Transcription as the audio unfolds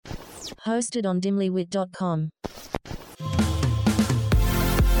Hosted on dimlywit.com.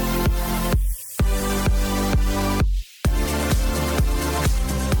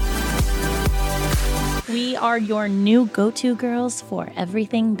 We are your new go-to girls for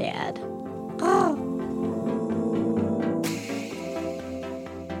everything bad. Oh.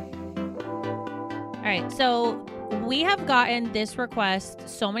 All right, so we have gotten this request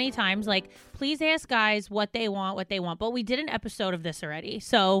so many times, like, please ask guys what they want. But we did an episode of this already.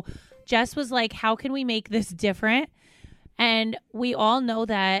 So Jess was like, how can we make this different? And we all know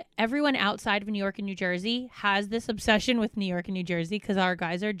that everyone outside of New York and New Jersey has this obsession with New York and New Jersey because our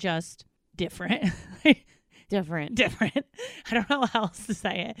guys are just different. Different. I don't know how else to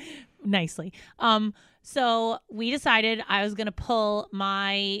say it nicely. So we decided I was going to pull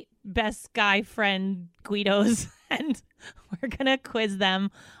my best guy friend Guido's and we're going to quiz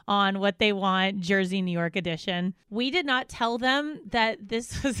them on what they want, Jersey, New York edition. We did not tell them that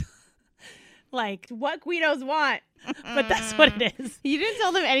this was like what Guidos want. But that's what it is. You didn't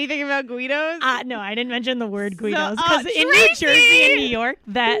tell them anything about Guidos? No, I didn't mention the word Guidos So, because in New Jersey and New York,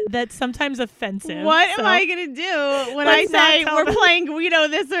 that's sometimes offensive. What am I going to do when I say we're playing Guido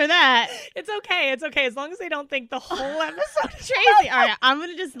this or that? It's okay. As long as they don't think the whole episode is Tracy. All right, I'm going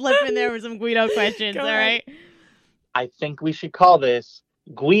to just slip in there with some Guido questions, all right? I think we should call this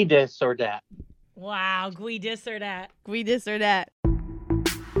Guidis or that. Wow, Guidis or that. Guidis or that.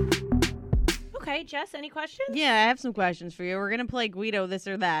 Okay, Jess, any questions? Yeah, I have some questions for you. We're going to play Guido this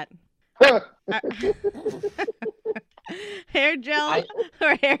or that. Hair gel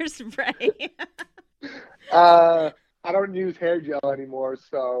or hairspray? I don't use hair gel anymore,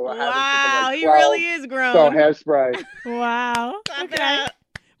 so wow, he really is grown. So hairspray. Wow. Okay.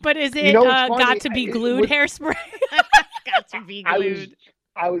 But is it got to be glued hairspray? Got to be glued.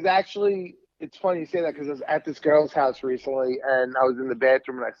 I was actually. It's funny you say that because I was at this girl's house recently, and I was in the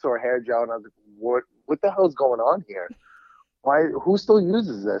bathroom and I saw hair gel, and I was like, "What the hell's going on here? Why? Who still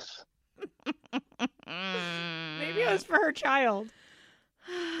uses this?" Maybe it was for her child.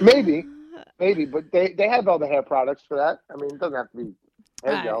 Maybe, but they have all the hair products for that. I mean, it doesn't have to be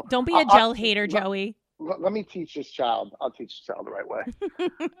hair gel. Don't be a gel hater, Joey. Let me teach this child. I'll teach this child the right way.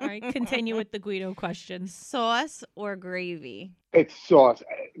 All right, continue with the Guido questions. Sauce or gravy? It's sauce.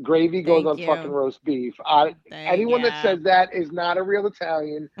 Gravy goes on fucking roast beef. Anyone that says that is not a real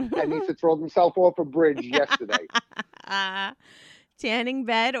Italian and needs to throw themselves off a bridge yesterday. Tanning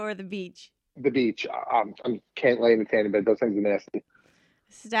bed or the beach? The beach. I can't lay in the tanning bed. Those things are nasty.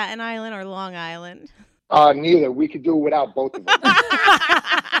 Staten Island or Long Island? Neither. We could do without both of them.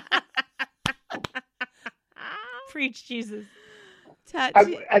 Preach, Jesus.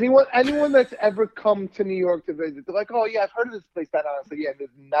 Anyone that's ever come to New York to visit, they're like, "Oh yeah, I've heard of this place." That honestly, yeah,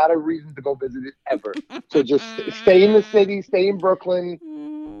 there's not a reason to go visit it ever. So just stay in the city, stay in Brooklyn.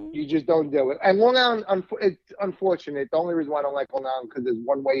 You just don't do it. And Long Island, it's unfortunate. The only reason why I don't like Long Island because there's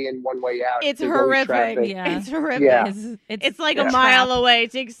one way in, one way out. It's horrific. Yeah. It's horrific. Yeah. It's like a mile away.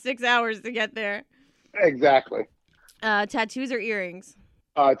 It takes 6 hours to get there. Exactly. Tattoos or earrings?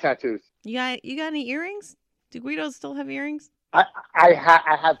 Tattoos. You got any earrings? Do Guidos still have earrings? I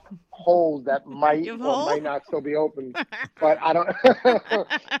have holes that might or might not still be open, but I don't.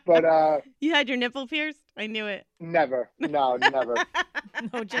 But you had your nipple pierced? I knew it. Never. No, never.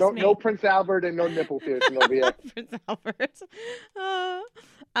 No, just me. No Prince Albert and no nipple piercing over here. Prince Albert.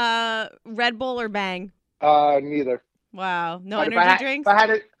 Red Bull or Bang? Neither. Wow. No but energy drinks?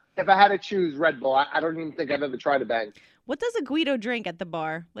 If I had to choose Red Bull, I don't even think I've ever tried a Bang. What does a Guido drink at the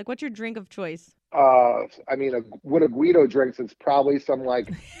bar? Like, what's your drink of choice? I mean, what a Guido drinks, it's probably some like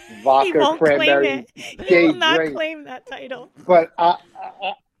vodka cranberry. He will not claim that title. But what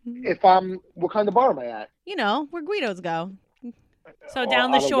kind of bar am I at? You know, where Guidos go. So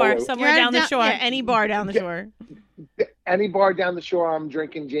down the shore, somewhere down the shore. Yeah, any bar down the shore. Any bar down the shore, I'm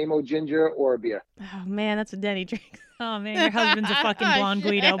drinking JMO ginger or a beer. Oh man, that's what Denny drinks. Oh man, your husband's a fucking blonde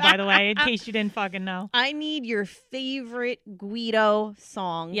Guido, by the way, in case you didn't fucking know. I need your favorite Guido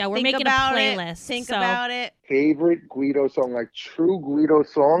song. Yeah, we're making a playlist. Think about it. Favorite Guido song, like true Guido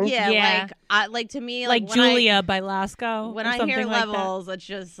song? Yeah. Like to me, like Julia by Lasco. When I hear Levels, it's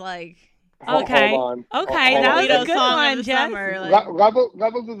just like. Okay. Hold on. Okay, that was a good one, Jeff.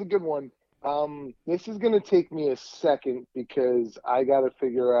 Levels is a good one. This is gonna take me a second because I gotta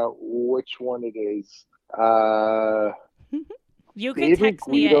figure out which one it is. You can text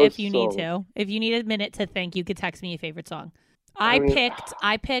me it if you need to. If you need a minute to think, you could text me your favorite song. I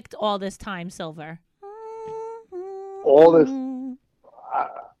picked All This Time, Silver. All this.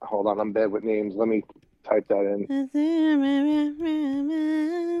 Hold on, I'm bad with names. Let me type that in.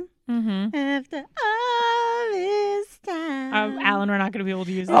 After all this Alan, we're not going to be able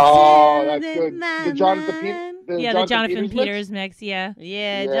to use it. Oh, that's good. The Jonathan Peters mix. Yeah.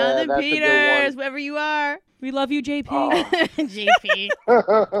 Yeah, Yeah, Jonathan that's a good Peters, one. wherever you are. We love you, JP.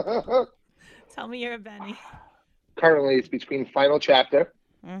 JP. Tell me you're a Benny. Currently, it's between Final Chapter.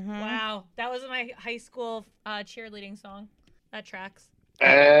 Wow. That was my high school cheerleading song. That tracks.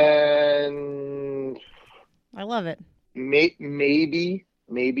 And I love it. maybe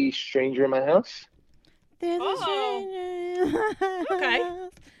Stranger in My House. Oh. Okay.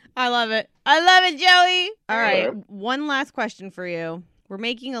 I love it. I love it, Joey. All right. Alright. One last question for you. We're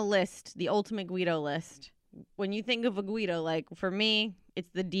making a list, the ultimate Guido list. When you think of a Guido, like for me, it's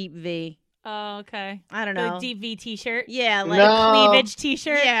the deep V. Oh, okay. I don't know. The DV t-shirt. Yeah, like No. Cleavage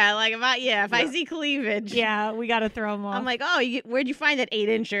t-shirt. yeah, like if I see cleavage, Yeah, we got to throw them off. I'm like, oh, where'd you find that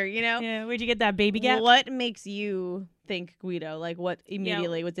 8-incher? You know, yeah, where'd you get that baby gap? what makes you think Guido? Like, what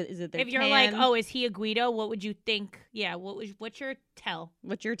immediately? Is it their If you're like, tan? oh, is he a Guido? What would you think? Yeah, what's your tell?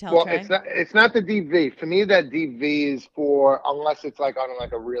 What's your tell? Well, Trey? it's not the DV. For me, that DV is for unless it's like on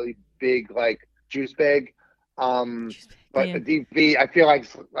like a really big like juice bag. But Yeah. the DV, I feel like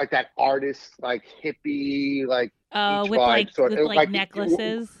it's like that artist, like hippie, like beach With vibe, sort of, like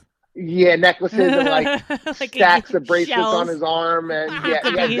necklaces. yeah, necklaces and like Like stacks of bracelets shells. on his arm, and yeah,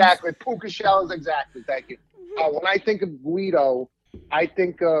 Beads. exactly, puka shells, exactly. Thank you. When I think of Guido, I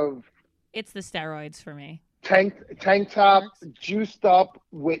think of It's the steroids for me. tank top, juiced up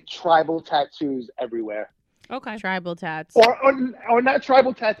with tribal tattoos everywhere, Okay. Tribal tats. or not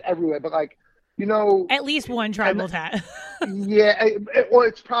tribal tats everywhere, but like At least one tribal tat. yeah, or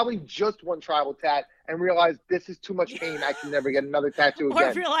it's probably just one tribal tat, and realize this is too much pain. I can never get another tattoo Or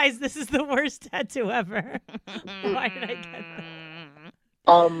again. realize this is the worst tattoo ever. Why did I get that?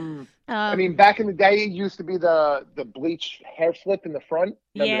 I mean, back in the day, it used to be the bleach hair flip in the front.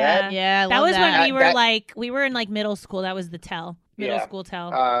 Remember Yeah. that? Yeah, I That love was when we were That- we were in like middle school. That was the tell. Middle Yeah. school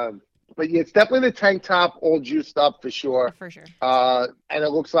tell. But yeah, it's definitely the tank top, all juiced up for sure. for sure. And it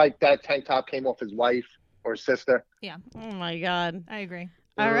looks like that tank top came off his wife or sister. Oh my God. I agree.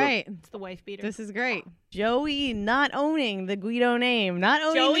 All right. It's the wife beater. This is great. Joey not owning the Guido name. Not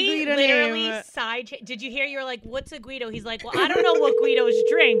owning the Joey Guido literally name. Did you hear? You were like, "What's a Guido?" He's like, "Well, I don't know what Guidos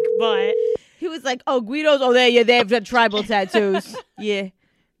drink, but He was like, "Oh, Guidos. Oh, they have got tribal tattoos. Yeah,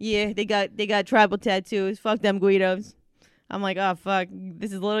 they got tribal tattoos. Fuck them Guidos." I'm like, "Oh fuck,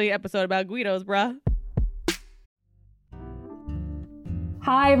 this is literally an episode about Guidos, bruh."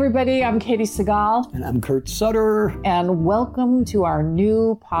 Hi, everybody. I'm Katie Segal, And I'm Kurt Sutter. and welcome to our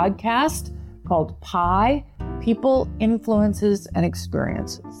new podcast called Pi People, Influences, and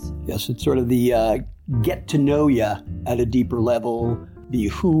Experiences. Yes, it's sort of the get to know you at a deeper level, the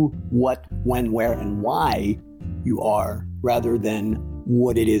who, what, when, where, and why you are, rather than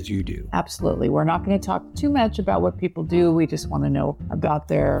what it is you do. Absolutely. We're not going to talk too much about what people do. We just want to know about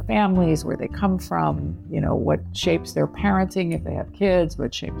their families, where they come from, what shapes their parenting if they have kids,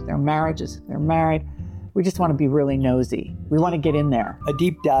 what shapes their marriages if they're married. We just want to be really nosy. We want to get in there. A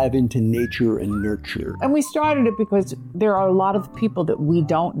deep dive into nature and nurture. And we started it because there are a lot of people that we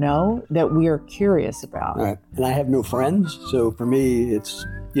don't know that we are curious about. All right. And I have no friends, so for me, it's,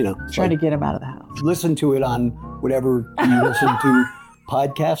 it's Trying like, to get them out of the house. listen to it on whatever you listen to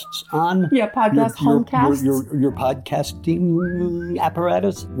podcasts on. Yeah, podcast, homecasts. Your podcasting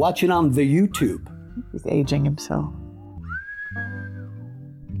apparatus. Watch it on the YouTube. He's aging himself.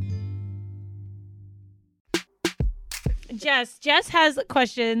 Jess has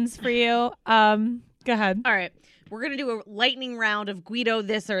questions for you. Go ahead. All right, we're gonna do a lightning round of Guido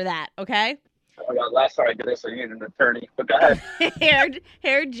this or that. Okay? Oh my God, last time I did this, I needed an attorney. But go ahead.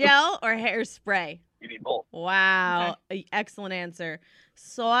 hair gel or hairspray? You need both. Wow, excellent answer.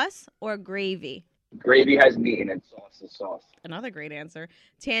 Sauce or gravy? Gravy has meat in it. Sauce is sauce. Another great answer.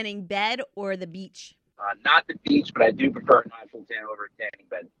 Tanning bed or the beach? Not the beach, but I do prefer a natural tan over a tanning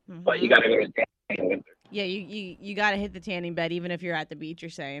bed. But you got to go to tanning in winter. Yeah, you got to hit the tanning bed even if you're at the beach,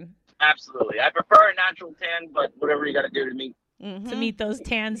 you're saying. Absolutely. I prefer a natural tan, but whatever you got to do to meet. To meet those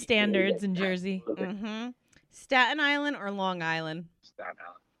tan standards in Jersey. Absolutely. Staten Island or Long Island? Staten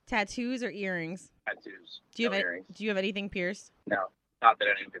Island. Tattoos or earrings? Tattoos. Do you No have earrings. Do you have anything pierced? No, not that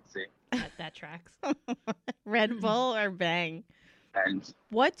anyone could see. That tracks. Red Bull or Bang? And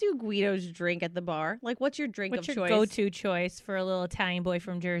What do Guidos drink at the bar? Like, what's your drink What's of your choice? go-to choice for a little Italian boy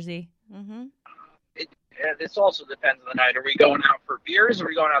from Jersey? Mm-hmm. this also depends on the night. Are we going out for beers or are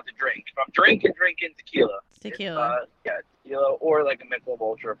we going out to drink? If I'm drinking tequila. Tequila. Yeah, tequila or like a Michelob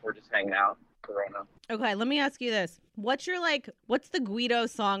Ultra if we're just hanging out. Corona. Okay, let me ask you this. What's the Guido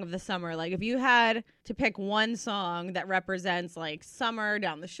song of the summer? Like, if you had to pick one song that represents, like, summer,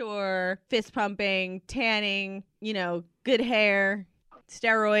 down the shore, fist pumping, tanning, good hair,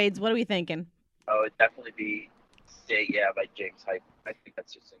 steroids, what are we thinking? Oh, it'd definitely be Say Yeah by James Hype. I think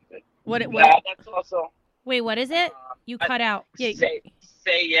that's just good. What? Yeah, that's also. Wait, what is it? You cut out. Yeah.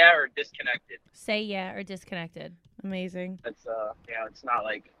 Say Yeah or Disconnected. Say Yeah or Disconnected. Amazing. That's it's not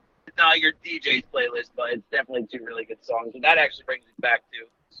like it's not your DJ's playlist, but it's definitely two really good songs. And that actually brings me back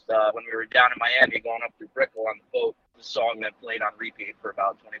to when we were down in Miami going up through Brickell on the boat. The song that played on repeat for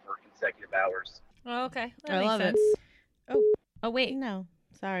about 24 consecutive hours. Oh, okay. That I makes love sense. it. Oh, wait. No,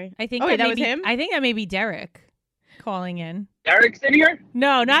 sorry. I think Oh, wait, that was may be, him? I think that may be Derek calling in. Derek's in here?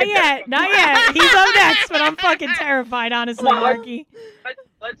 No, not yet. Not yet. He's up next, but I'm fucking terrified, honestly, Come on. Marky.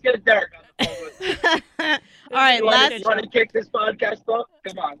 Let's get Derek on the phone with us. All right, You want to kick this podcast off?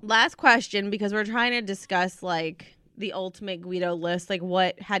 Come on. last question, because we're trying to discuss, like, the ultimate Guido list. Like,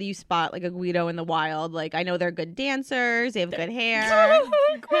 how do you spot, like, a Guido in the wild? Like, I know they're good dancers. They have good hair.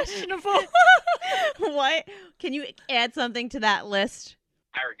 Questionable. What? Can you add something to that list?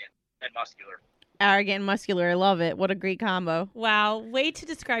 Arrogant and muscular. Arrogant and muscular. I love it. What a great combo. Wow. Way to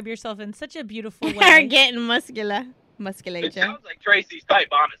describe yourself in such a beautiful way. Arrogant and muscular. It Musculature. sounds like Tracy's type,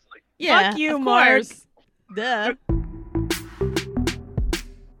 honestly. Yeah, Fuck you, of Mark. course. Duh.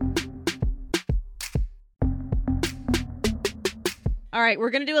 All right, we're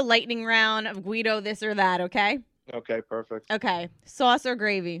going to do a lightning round of Guido this or that, okay? Okay, perfect. Okay. Sauce or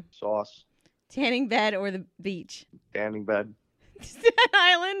gravy? Sauce. Tanning bed or the beach? Standing bed. Staten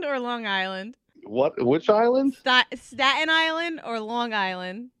Island or Long Island? What? Which island? Staten Island or Long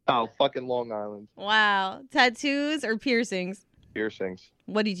Island? Oh, fucking Long Island. Wow. Tattoos or piercings? Piercings.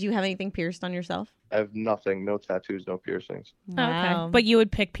 What, did you have anything pierced on yourself? I have nothing. No tattoos, no piercings. Okay. But you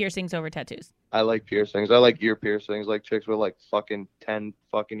would pick piercings over tattoos. I like piercings. I like ear piercings. Like chicks with like fucking 10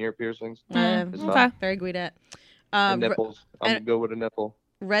 fucking ear piercings. It's Okay. fine. Very Guidette. And nipples. I'm and- good with a nipple.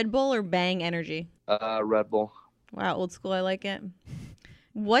 Red Bull or Bang Energy? Red Bull. Wow, old school. I like it.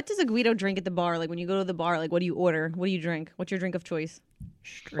 What does a Guido drink at the bar? Like, when you go to the bar, like, what do you order? What do you drink? What's your drink of choice?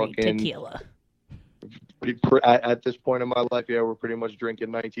 Straight Fucking- tequila. At this point in my life, yeah, we're pretty much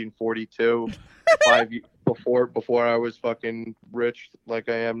drinking 1942. Before I was fucking rich like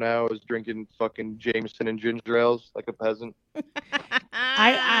I am now, I was drinking fucking Jameson and ginger ales like a peasant. Who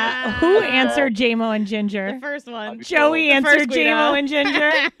answered JMO and Ginger? The first one. Joey The answered first Guido. JMO and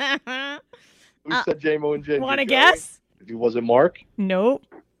Ginger. Who said JMO and ginger? Want to Joey? guess? Was it Mark? Nope.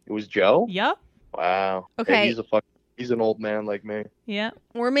 It was Joe? Yep. Wow. Okay. Hey, he's an old man like me. Yep.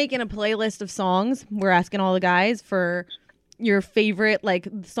 We're making a playlist of songs. We're asking all the guys for your favorite, like,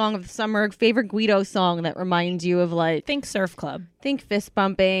 song of the summer, favorite Guido song that reminds you of, like, Think Surf Club. think fist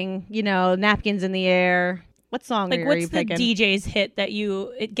bumping, napkins in the air. What song Like, are what's you the picking? DJ's hit that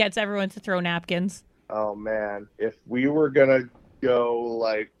it gets everyone to throw napkins? Oh man, if we were gonna go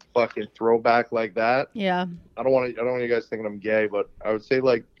like fucking throwback like that, Yeah. I don't want you guys thinking I'm gay, but I would say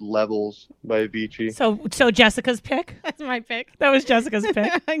like Levels by Avicii. So Jessica's pick? That's my pick. That was Jessica's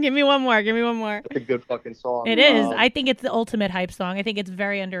pick. Give me one more. Give me one more. It's a good fucking song. It is. I think it's the ultimate hype song. I think it's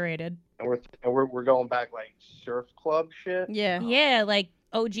very underrated. And we're going back like surf club shit. Yeah. Yeah, like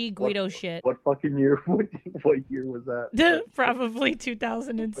OG Guido shit. What fucking year? What year was that? Probably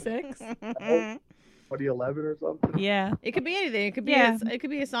 2006. 2011 or something. Yeah. It could be anything. It could be Yeah. it could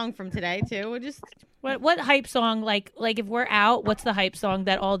be a song from today too. We'll just What hype song, like if we're out, what's the hype song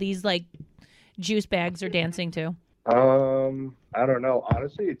that all these like juice bags are dancing to? I don't know.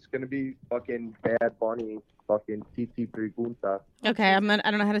 Honestly, it's gonna be fucking Bad Bunny, fucking Titi Pregunta. Okay, I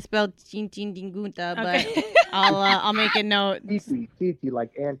don't know how to spell Chin Chin Dingunta, but Okay. I'll make a note. Titi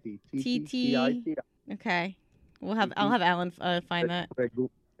like auntie. T-T. Okay. I'll have Alan find that.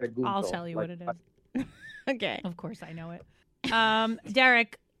 I'll tell you what it is. Okay. Of course I know it.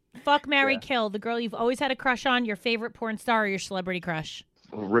 Derek, fuck, marry, kill. The girl you've always had a crush on, your favorite porn star, or your celebrity crush.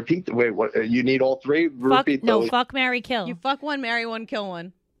 Repeat. Wait, what? You need all three? Repeat those. Fuck, marry, kill. You fuck one, marry one, kill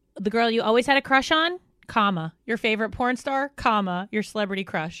one. The girl you always had a crush on, comma, your favorite porn star, comma, your celebrity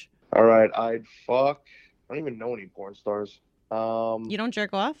crush. All right, I'd fuck. I don't even know any porn stars. You don't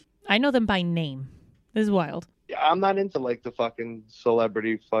jerk off? I know them by name. This is wild. Yeah, I'm not into like the fucking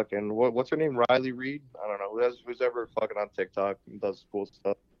celebrity fucking what's her name? Riley Reid? I don't know. Who's ever fucking on TikTok and does cool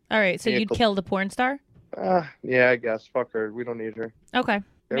stuff. All right, so Yeah, you'd cool. kill the porn star? Yeah, I guess. Fuck her. We don't need her. Okay.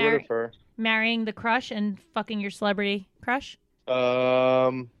 Get rid of her. Marrying the crush and fucking your celebrity crush?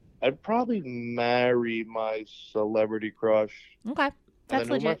 I'd probably marry my celebrity crush. Okay. And That's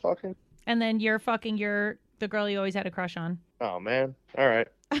then who am I legit. fucking? And then you're fucking the girl you always had a crush on. Oh man. All right.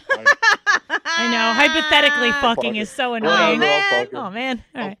 I know. Hypothetically, fucking is so annoying. man. Oh man.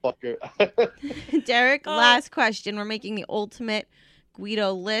 All right. I'll fuck her. Derek, Oh. last question. We're making the ultimate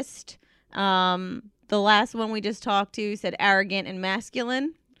Guido list. The last one we just talked to said arrogant and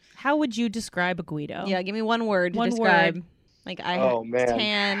masculine. How would you describe a Guido? Yeah, give me one word to One describe. word. Like I Oh, man.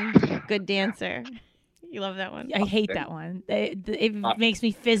 tan, good dancer. You love that one. I hate that one. It makes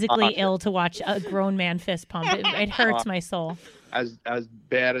me physically Toxic. ill to watch a grown man fist pump. It hurts my soul. As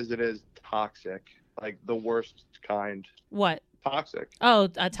bad as it is, toxic. Like the worst kind. What? Toxic. Oh,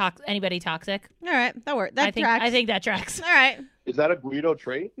 anybody toxic? All right, that worked. That tracks. I think that tracks. All right. Is that a Guido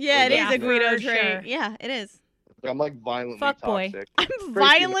trait? Yeah, it Or is Yeah, a Guido for trait. sure. Yeah, it is. I'm like violently Fuck boy. toxic. I'm Crazy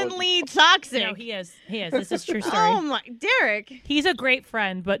violently toxic. No, he is. He is. This is true story. Oh my, Derek. He's a great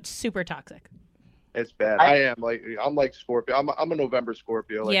friend, but super toxic. It's bad. I'm like Scorpio. I'm a November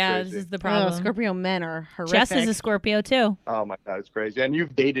Scorpio. Like yeah, crazy. this is the Oh, problem. Scorpio men are horrific. Jess is a Scorpio too. Oh my god, it's crazy. And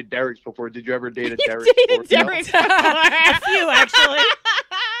you've dated Derek's before. Did you ever date a You Derek? dated Scorpio? Derek A few actually.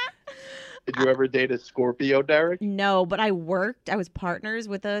 Did you ever date a Scorpio, Derek? No, but I was partners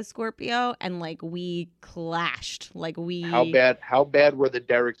with a Scorpio, and like we clashed. Like we. How bad were the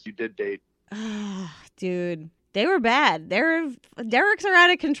Dereks you did date? Dude, they were bad. Derek's are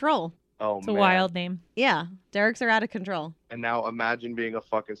out of control. Oh It's a man. wild name. Yeah, Derek's are out of control. And now imagine being a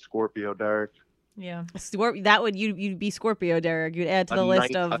fucking Scorpio, Derek. Yeah. You'd be Scorpio, Derek. You'd add to the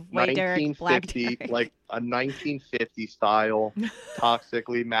list of white Derek, black Derek. Like a 1950 style,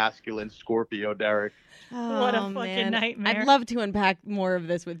 toxically masculine Scorpio, Derek. What a Oh, fucking man. nightmare. I'd love to unpack more of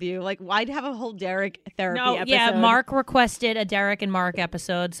this with you. Like, why'd have a whole Derek therapy No, episode? yeah, Mark requested a Derek and Mark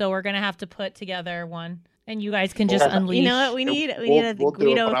episode, so we're gonna have to put together one, and you guys can just Well, unleash. You know what? We need a We'll do it,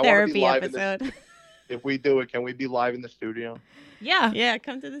 Guido but I wanna be therapy live in this- episode. If we do it, can we be live in the studio? Yeah, Yeah,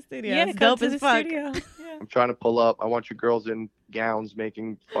 come to the studio. yeah, It's come dope to as the fuck. studio. Yeah. I'm trying to pull up. I want you girls in gowns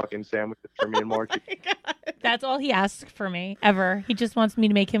making fucking sandwiches for me and Marky. That's all he asks for me ever. He just wants me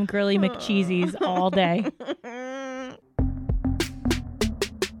to make him grilly McCheesies all day.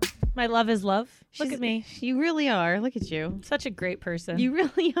 My love is love. Look at me. You really are. Look at you. Such a great person. You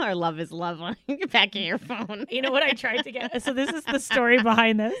really are. Love is love. Get back in your phone. You know what I tried to get? So this is the story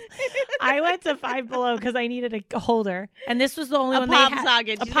behind this. I went to Five Below because I needed a holder, and this was the only A one pop they had.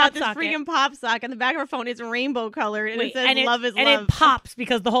 socket. A She's pop got this socket. freaking pop socket. And the back of her phone is rainbow colored, and Wait, it says "Love is and love." it pops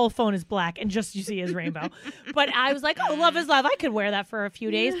because the whole phone is black, and just you see is rainbow. But I was like, "Oh, love is love. I could wear that for a few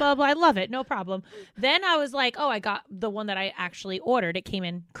days. Blah blah. I love it. No problem." Then I was like, "Oh, I got the one that I actually ordered. It came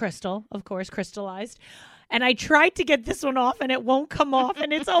in crystal, of course, crystallized." And I tried to get this one off, and it won't come off.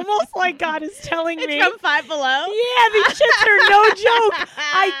 And it's almost like God is telling me, It's from Five Below. yeah, these shits are no joke.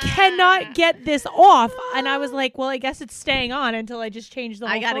 I cannot get this off. And I was like, well, I guess it's staying on until I just change the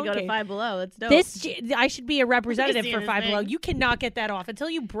whole I gotta phone go to case. Five Below. That's dope. I should be a representative see for this Five Below. thing. You cannot get that off until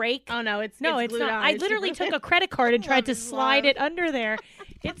you break. Oh no, it's No, it's glued not. on. I It's literally super- took a credit card and tried to Love is slide love. it under there.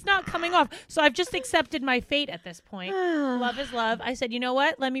 It's not coming off. So I've just accepted my fate at this point. Love is love. I said, you know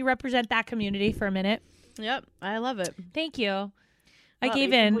what? Let me represent that community for a minute. Yep, I love it. Thank you. I Well,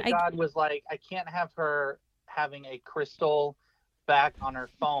 gave in. basically God was like, I can't have her having a crystal back on her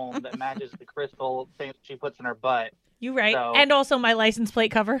phone that matches the crystal thing she puts in her butt. You right. So- And also my license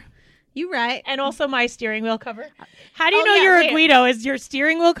plate cover. You right. And also my steering wheel cover. How do you Oh, know yeah, you're wait. a Guido? Is your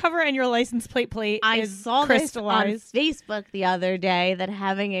steering wheel cover and your license plate I is saw crystallized? this on Facebook the other day that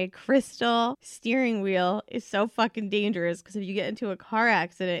having a crystal steering wheel is so fucking dangerous because if you get into a car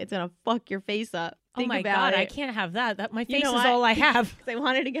accident, it's gonna fuck your face up. Oh Think my about God, I it. can't have that. That my You face know is what? all I have. 'Cause I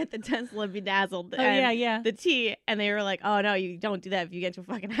wanted to get the Tesla bedazzled. Oh, and yeah, yeah. The T, and they were like, "Oh no, you don't do that. If you get into a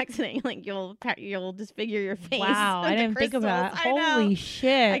fucking accident, like you'll disfigure your face." Wow, with I the didn't think of that. crystals." I know. Holy I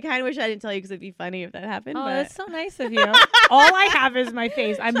shit. kind of wish I didn't tell you because it'd be funny if that happened. Oh, but that's so nice of you. All I have is my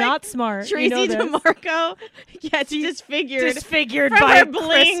face. I'm like not smart. Tracy you know this. DeMarco gets disfigured Disfigured from by her a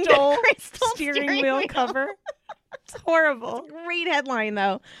blinged crystal steering wheel cover. It's horrible. Great headline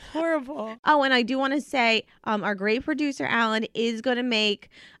though. Horrible. Oh, and I do want to say, our great producer Alan is going to make.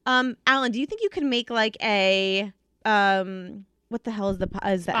 Alan, do you think you can make like a what the hell is that?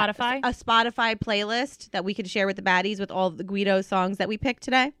 Spotify? A Spotify playlist that we could share with the baddies with all the Guido songs that we picked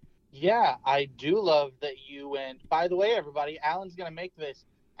today? Yeah, I do love that you went. By the way, everybody, Alan's going to make this.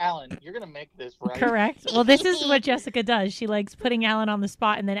 Alan, you're going to make this, right? Correct. Well, this is what Jessica does. She likes putting Alan on the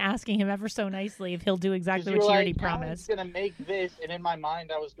spot and then asking him ever so nicely if he'll do exactly what she already promised. Alan's going to make this, and in my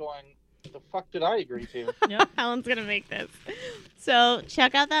mind, I was going, the fuck did I agree to? Yep. Alan's going to make this. So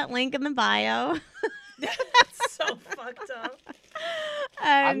check out that link in the bio. That's so fucked up.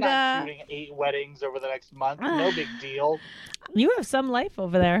 I'm And not shooting 8 weddings over the next month. No big deal. You have some life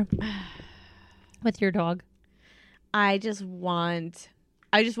over there with your dog. I just want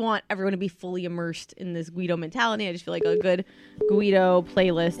everyone to be fully immersed in this Guido mentality. I just feel like a good Guido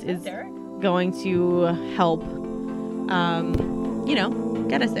playlist is going to help,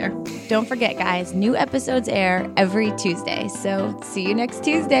 get us there. Don't forget, guys, new episodes air every Tuesday. So see you next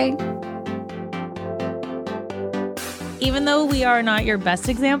Tuesday. Even though we are not your best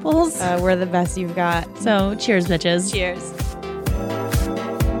examples, We're the best you've got. so cheers, bitches. Cheers.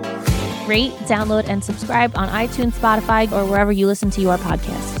 Rate, download, and subscribe on iTunes, Spotify, or wherever you listen to your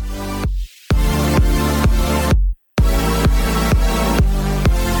podcast.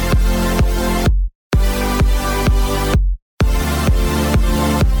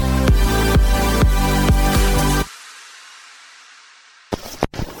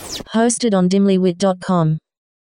 Hosted on dimlywit.com.